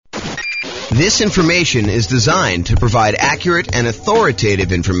This information is designed to provide accurate and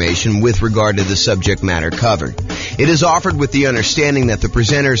authoritative information with regard to the subject matter covered. It is offered with the understanding that the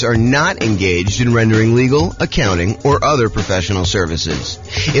presenters are not engaged in rendering legal, accounting, or other professional services.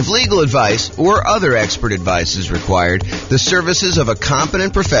 If legal advice or other expert advice is required, the services of a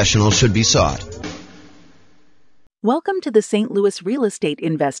competent professional should be sought. Welcome to the St. Louis Real Estate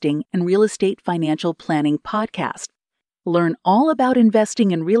Investing and Real Estate Financial Planning Podcast. Learn all about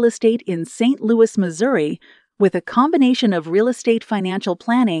investing in real estate in St. Louis, Missouri, with a combination of real estate financial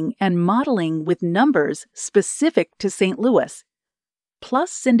planning and modeling with numbers specific to St. Louis,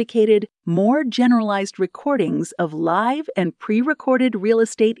 plus syndicated, more generalized recordings of live and pre-recorded real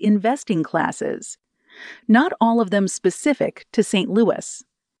estate investing classes, not all of them specific to St. Louis.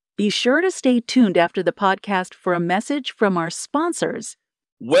 Be sure to stay tuned after the podcast for a message from our sponsors.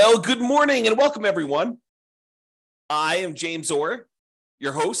 Well, good morning and welcome, everyone. I am James Orr,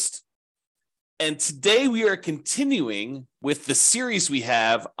 your host, and today we are continuing with the series we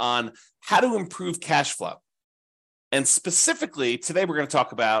have on how to improve cash flow. And specifically, today we're going to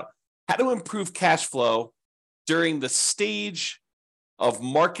talk about how to improve cash flow during the stage of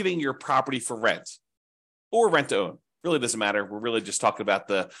marketing your property for rent or rent to own. Really doesn't matter. We're really just talking about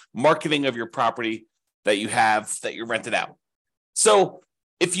the marketing of your property that you have that you're rented out. So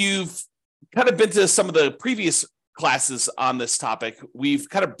if you've kind of been to some of the previous classes on this topic, we've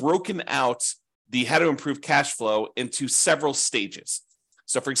kind of broken out the how to improve cash flow into several stages.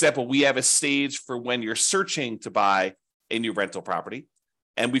 So for example, we have a stage for when you're searching to buy a new rental property.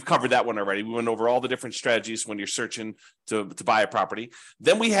 And we've covered that one already. We went over all the different strategies when you're searching to buy a property.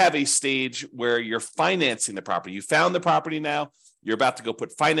 Then we have a stage where you're financing the property. You found the property now, you're about to go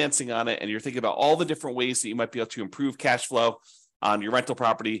put financing on it, and you're thinking about all the different ways that you might be able to improve cash flow on your rental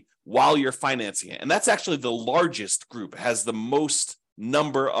property while you're financing it. And that's actually the largest group. It has the most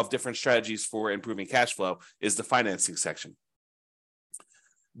number of different strategies for improving cash flow is the financing section.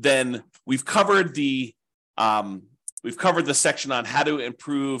 Then we've covered the section on how to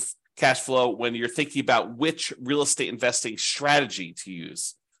improve cash flow when you're thinking about which real estate investing strategy to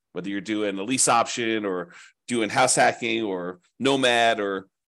use, whether you're doing a lease option or doing house hacking or nomad or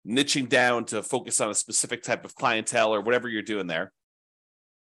niching down to focus on a specific type of clientele or whatever you're doing there.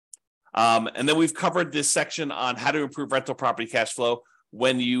 And then we've covered this section on how to improve rental property cash flow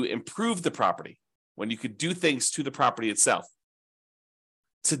when you improve the property, when you could do things to the property itself.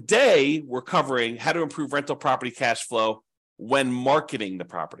 Today, we're covering how to improve rental property cash flow when marketing the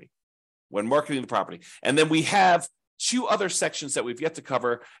property. And then we have two other sections that we've yet to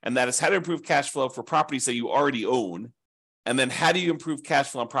cover, and that is how to improve cash flow for properties that you already own, and then how do you improve cash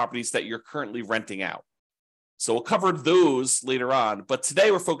flow on properties that you're currently renting out. So we'll cover those later on, but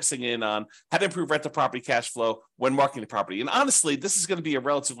today we're focusing in on how to improve rental property cash flow when marketing the property. And honestly, this is going to be a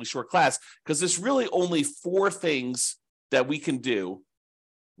relatively short class because there's really only 4 things that we can do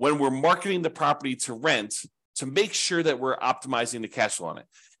when we're marketing the property to rent to make sure that we're optimizing the cash flow on it.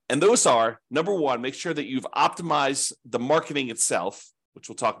 And those are, number 1, make sure that you've optimized the marketing itself, which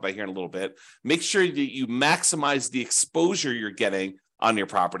we'll talk about here in a little bit. Make sure that you maximize the exposure you're getting on your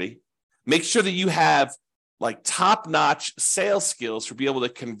property. Make sure that you have like top-notch sales skills to be able to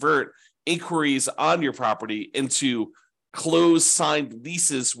convert inquiries on your property into closed signed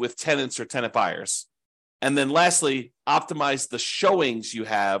leases with tenants or tenant buyers. And then lastly, optimize the showings you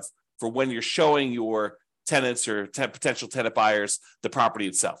have for when you're showing your tenants or potential tenant buyers the property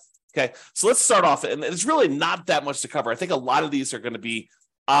itself. Okay, so let's start off, and it's really not that much to cover. I think a lot of these are going to be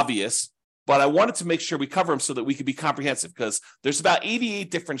obvious, but I wanted to make sure we cover them so that we could be comprehensive because there's about 88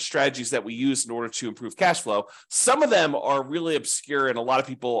 different strategies that we use in order to improve cash flow. Some of them are really obscure and a lot of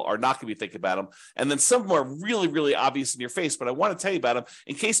people are not going to be thinking about them. And then some of them are really, really obvious in your face, but I want to tell you about them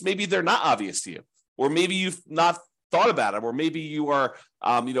in case maybe they're not obvious to you, or maybe you've not thought about them, or maybe you are,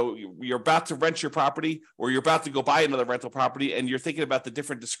 you're about to rent your property or you're about to go buy another rental property and you're thinking about the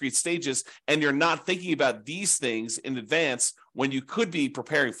different discrete stages and you're not thinking about these things in advance when you could be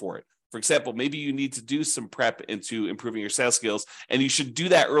preparing for it. For example, maybe you need to do some prep into improving your sales skills, and you should do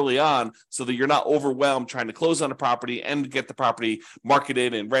that early on so that you're not overwhelmed trying to close on a property and get the property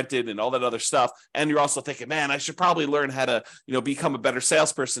marketed and rented and all that other stuff. And you're also thinking, man, I should probably learn how to, become a better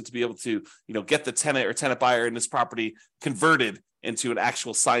salesperson to be able to, get the tenant or tenant buyer in this property converted into an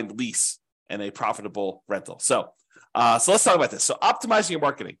actual signed lease and a profitable rental. So let's talk about this. So optimizing your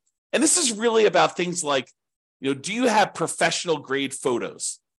marketing. And this is really about things like, do you have professional grade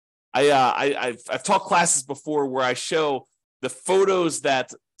photos? I've taught classes before where I show the photos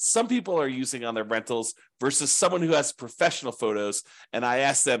that some people are using on their rentals versus someone who has professional photos. And I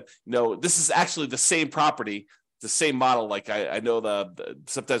ask them, this is actually the same property the same model. Like I know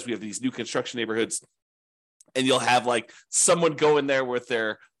sometimes we have these new construction neighborhoods, and you'll have like someone go in there with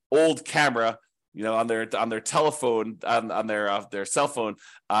their old camera, on their telephone, on their cell phone,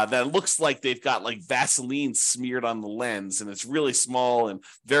 that looks like they've got like Vaseline smeared on the lens, and it's really small and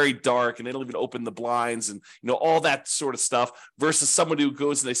very dark, and they don't even open the blinds, and all that sort of stuff. Versus someone who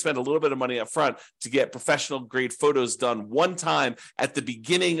goes and they spend a little bit of money up front to get professional grade photos done one time at the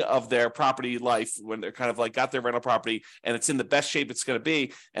beginning of their property life, when they're kind of like got their rental property and it's in the best shape it's going to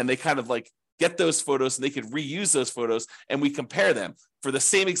be, and they kind of like get those photos and they could reuse those photos, and we compare them for the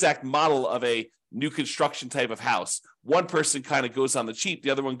same exact model of a new construction type of house. One person kind of goes on the cheap, the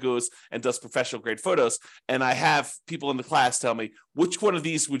other one goes and does professional grade photos. And I have people in the class tell me, which one of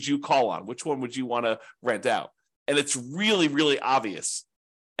these would you call on? Which one would you want to rent out? And it's really, really obvious.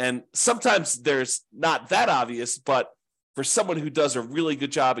 And sometimes there's not that obvious, but for someone who does a really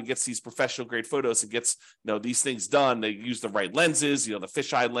good job and gets these professional grade photos and gets these things done, they use the right lenses, the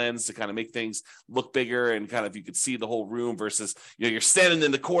fisheye lens to kind of make things look bigger, and kind of you could see the whole room versus you're standing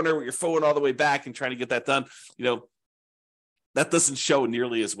in the corner with your phone all the way back and trying to get that done. That doesn't show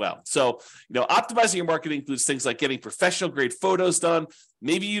nearly as well. So, optimizing your marketing includes things like getting professional grade photos done.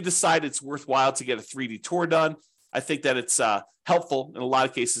 Maybe you decide it's worthwhile to get a 3D tour done. I think that it's helpful in a lot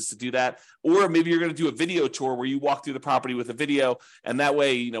of cases to do that. Or maybe you're going to do a video tour where you walk through the property with a video. And that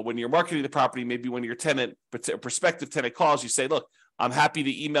way, when you're marketing the property, maybe when your prospective tenant calls, you say, look, I'm happy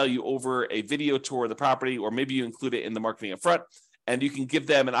to email you over a video tour of the property, or maybe you include it in the marketing up front, and you can give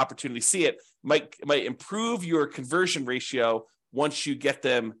them an opportunity to see it. Might improve your conversion ratio once you get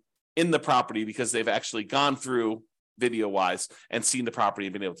them in the property, because they've actually gone through video-wise and seen the property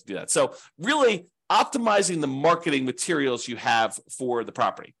and been able to do that. So really, optimizing the marketing materials you have for the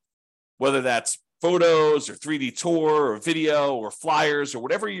property, whether that's photos or 3D tour or video or flyers or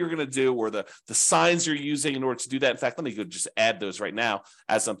whatever you're going to do, or the signs you're using in order to do that. In fact, let me go just add those right now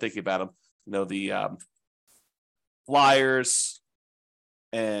as I'm thinking about them. The flyers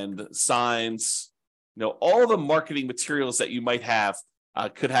and signs, all the marketing materials that you might have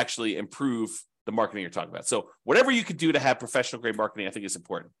could actually improve the marketing you're talking about. So whatever you could do to have professional grade marketing, I think is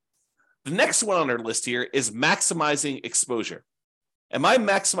important. The next one on our list here is maximizing exposure. Am I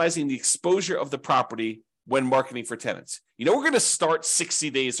maximizing the exposure of the property when marketing for tenants? We're going to start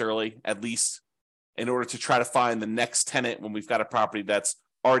 60 days early, at least, in order to try to find the next tenant when we've got a property that's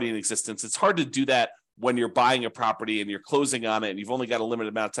already in existence. It's hard to do that when you're buying a property and you're closing on it, and you've only got a limited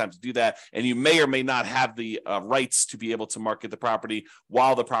amount of time to do that, and you may or may not have the rights to be able to market the property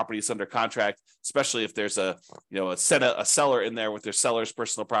while the property is under contract, especially if there's a seller in there with their seller's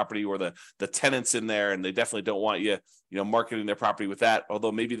personal property, or the tenants in there, and they definitely don't want you marketing their property with that,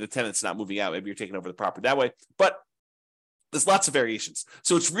 although maybe the tenant's not moving out, maybe you're taking over the property that way. But there's lots of variations.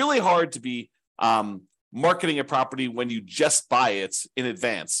 So it's really hard to be marketing a property when you just buy it in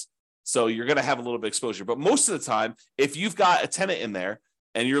advance. So you're going to have a little bit of exposure. But most of the time, if you've got a tenant in there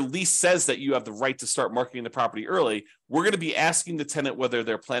and your lease says that you have the right to start marketing the property early, we're going to be asking the tenant whether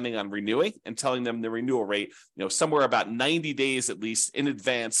they're planning on renewing and telling them the renewal rate, somewhere about 90 days at least in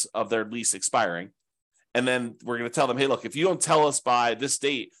advance of their lease expiring. And then we're going to tell them, hey, look, if you don't tell us by this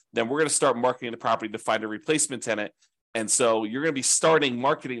date, then we're going to start marketing the property to find a replacement tenant. And so you're going to be starting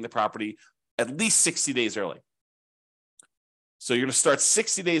marketing the property at least 60 days early. So you're going to start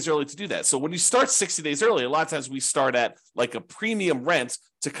 60 days early to do that. So when you start 60 days early, a lot of times we start at like a premium rent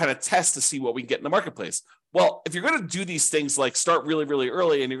to kind of test to see what we can get in the marketplace. Well, if you're going to do these things like start really, really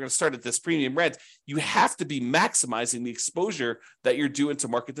early and you're going to start at this premium rent, you have to be maximizing the exposure that you're doing to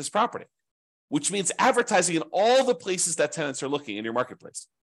market this property, which means advertising in all the places that tenants are looking in your marketplace.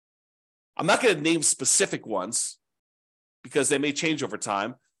 I'm not going to name specific ones because they may change over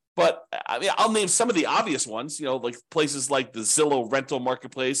time. But I mean, I'll name some of the obvious ones, like places like the Zillow rental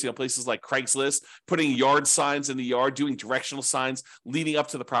marketplace, places like Craigslist, putting yard signs in the yard, doing directional signs leading up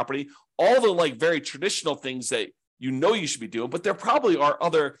to the property, all the like very traditional things that you should be doing. But there probably are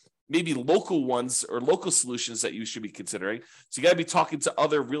other maybe local ones or local solutions that you should be considering. So you got to be talking to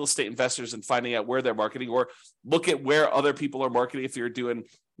other real estate investors and finding out where they're marketing, or look at where other people are marketing. If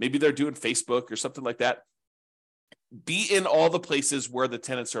maybe they're doing Facebook or something like that. Be in all the places where the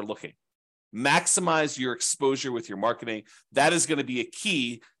tenants are looking. Maximize your exposure with your marketing. That is going to be a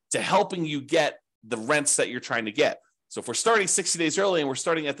key to helping you get the rents that you're trying to get. So if we're starting 60 days early and we're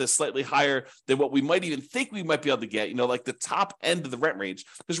starting at this slightly higher than what we might even think we might be able to get, like the top end of the rent range,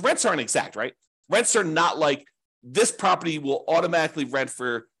 because rents aren't exact, right? Rents are not like this property will automatically rent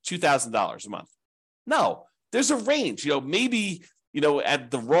for $2,000 a month. No, there's a range. Maybe,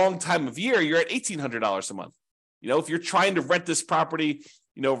 at the wrong time of year, you're at $1,800 a month. If you're trying to rent this property,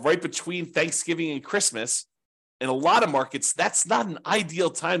 right between Thanksgiving and Christmas, in a lot of markets, that's not an ideal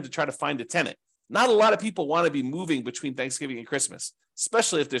time to try to find a tenant. Not a lot of people want to be moving between Thanksgiving and Christmas,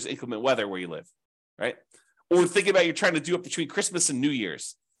 especially if there's inclement weather where you live, right? Or think about you're trying to do it between Christmas and New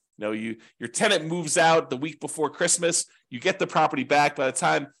Year's. Your tenant moves out the week before Christmas, you get the property back. By the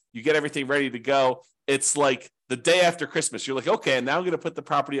time you get everything ready to go, it's like the day after Christmas. You're like, okay, now I'm going to put the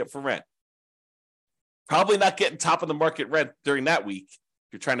property up for rent. Probably not getting top of the market rent during that week.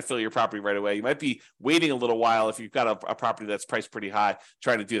 You're trying to fill your property right away. You might be waiting a little while if you've got a property that's priced pretty high,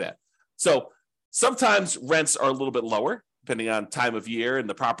 trying to do that. So sometimes rents are a little bit lower, depending on time of year and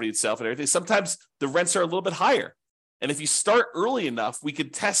the property itself and everything. Sometimes the rents are a little bit higher. And if you start early enough, we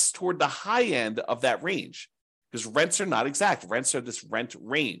could test toward the high end of that range, because rents are not exact. Rents are this rent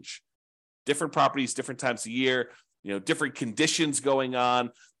range. Different properties, different times of year, different conditions going on.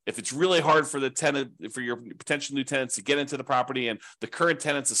 If it's really hard for the tenant, for your potential new tenants to get into the property, and the current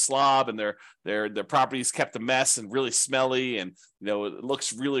tenant's a slob, and their property's kept a mess and really smelly, and it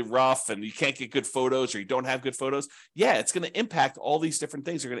looks really rough, and you can't get good photos, or you don't have good photos, it's going to impact all these different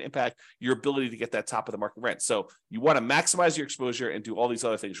things. Are going to impact your ability to get that top of the market rent. So you want to maximize your exposure and do all these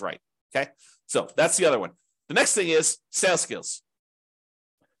other things right. Okay, so that's the other one. The next thing is sales skills.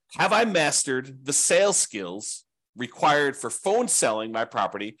 Have I mastered the sales skills required for phone selling my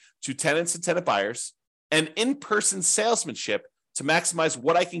property to tenants and tenant buyers, and in-person salesmanship to maximize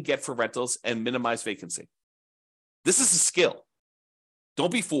what I can get for rentals and minimize vacancy? This is a skill.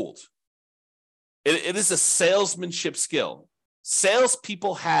 Don't be fooled. It is a salesmanship skill.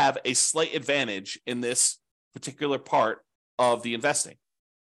 Salespeople have a slight advantage in this particular part of the investing,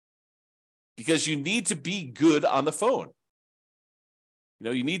 because you need to be good on the phone.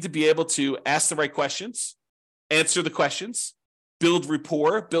 You need to be able to ask the right questions, answer the questions, build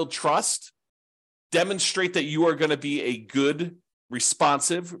rapport, build trust, demonstrate that you are going to be a good,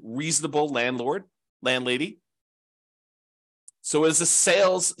 responsive, reasonable landlord, landlady. So it's a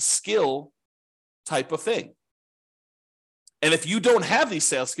sales skill type of thing. And if you don't have these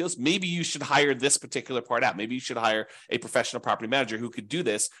sales skills, maybe you should hire this particular part out. Maybe you should hire a professional property manager who could do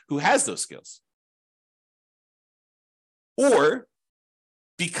this, who has those skills. Or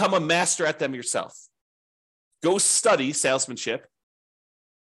become a master at them yourself. Go study salesmanship.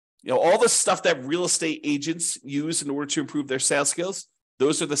 All the stuff that real estate agents use in order to improve their sales skills,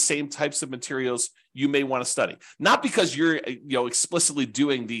 those are the same types of materials you may want to study. Not because you're explicitly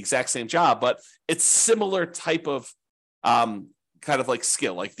doing the exact same job, but it's similar type of kind of like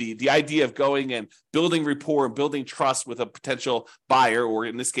skill, like the idea of going and building rapport and building trust with a potential buyer, or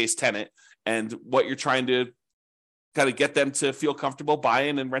in this case, tenant, and what you're trying to kind of get them to feel comfortable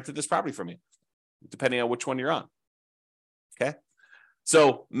buying and renting this property from you, depending on which one you're on. Okay.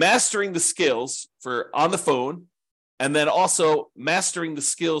 So mastering the skills for on the phone, and then also mastering the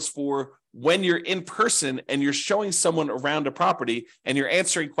skills for when you're in person and you're showing someone around a property and you're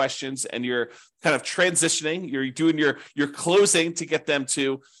answering questions and you're kind of transitioning, you're doing your closing to get them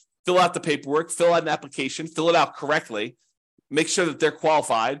to fill out the paperwork, fill out an application, fill it out correctly, make sure that they're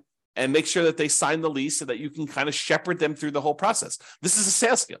qualified, and make sure that they sign the lease so that you can kind of shepherd them through the whole process. This is a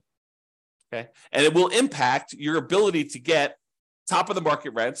sales skill. Okay. And it will impact your ability to get top of the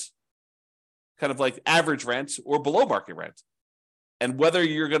market rent, kind of like average rent, or below market rent, and whether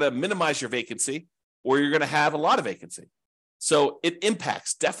you're going to minimize your vacancy or you're going to have a lot of vacancy. So it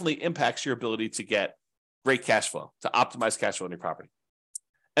definitely impacts your ability to get great cash flow, to optimize cash flow in your property.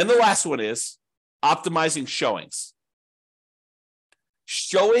 And the last one is optimizing showings.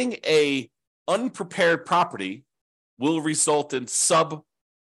 Showing a unprepared property will result in subpar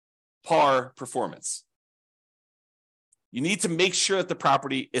performance. You need to make sure that the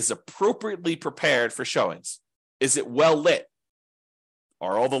property is appropriately prepared for showings. Is it well lit?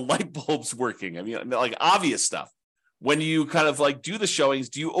 Are all the light bulbs working? I mean, like obvious stuff. When you kind of like do the showings,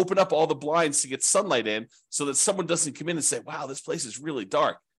 do you open up all the blinds to get sunlight in so that someone doesn't come in and say, wow, this place is really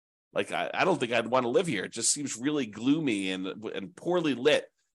dark? Like, I don't think I'd want to live here. It just seems really gloomy and poorly lit,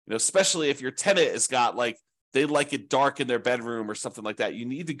 especially if your tenant has got they like it dark in their bedroom or something like that. You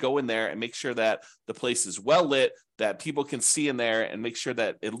need to go in there and make sure that the place is well lit, that people can see in there, and make sure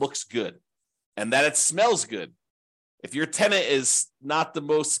that it looks good and that it smells good. If your tenant is not the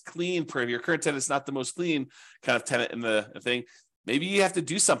most clean, if your current tenant is not the most clean kind of tenant in the thing, maybe you have to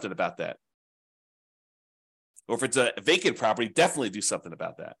do something about that. Or if it's a vacant property, definitely do something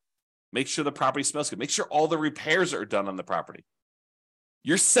about that. Make sure the property smells good. Make sure all the repairs are done on the property.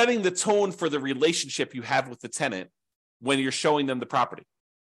 You're setting the tone for the relationship you have with the tenant when you're showing them the property.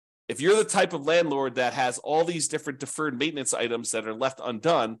 If you're the type of landlord that has all these different deferred maintenance items that are left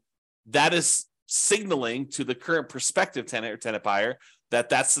undone, that is signaling to the current prospective tenant or tenant buyer that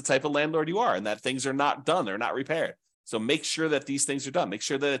that's the type of landlord you are and that things are not done, they're not repaired. So make sure that these things are done. Make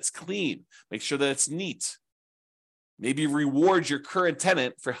sure that it's clean. Make sure that it's neat. Maybe reward your current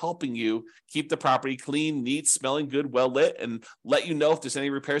tenant for helping you keep the property clean, neat, smelling good, well lit, and let you know if there's any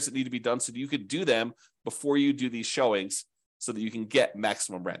repairs that need to be done so that you could do them before you do these showings so that you can get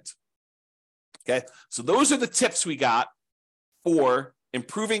maximum rent. Okay, so those are the tips we got for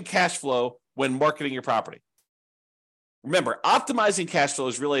improving cash flow when marketing your property. Remember, optimizing cash flow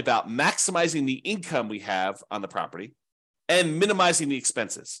is really about maximizing the income we have on the property and minimizing the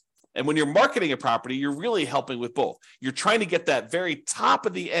expenses. And when you're marketing a property, you're really helping with both. You're trying to get that very top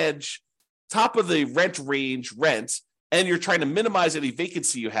of the edge, top of the rent range rent, and you're trying to minimize any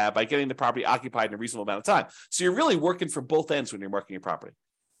vacancy you have by getting the property occupied in a reasonable amount of time. So you're really working for both ends when you're marketing your property.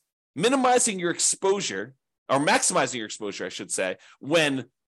 Minimizing your exposure, or maximizing your exposure, I should say, when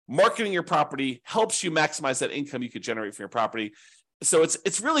marketing your property helps you maximize that income you could generate from your property. So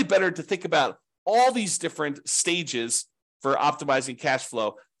it's really better to think about all these different stages for optimizing cash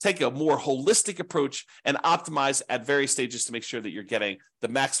flow. Take a more holistic approach and optimize at various stages to make sure that you're getting the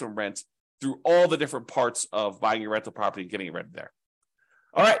maximum rent through all the different parts of buying your rental property and getting it rented there.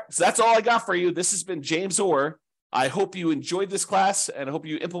 All right, so that's all I got for you. This has been James Orr. I hope you enjoyed this class and I hope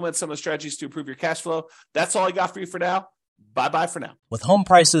you implement some of the strategies to improve your cash flow. That's all I got for you for now. Bye-bye for now. With home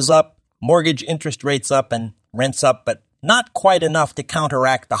prices up, mortgage interest rates up, and rents up, but not quite enough to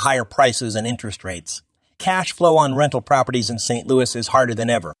counteract the higher prices and interest rates, cash flow on rental properties in St. Louis is harder than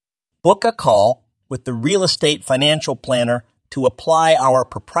ever. Book a call with the Real Estate Financial Planner to apply our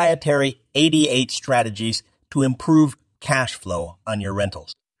proprietary 88 strategies to improve cash flow on your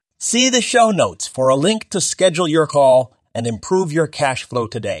rentals. See the show notes for a link to schedule your call and improve your cash flow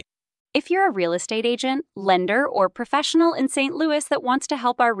today. If you're a real estate agent, lender, or professional in St. Louis that wants to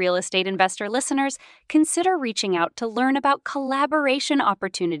help our real estate investor listeners, consider reaching out to learn about collaboration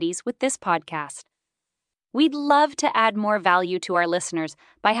opportunities with this podcast. We'd love to add more value to our listeners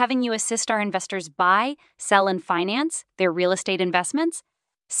by having you assist our investors buy, sell, and finance their real estate investments.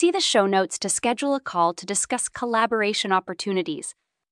 See the show notes to schedule a call to discuss collaboration opportunities.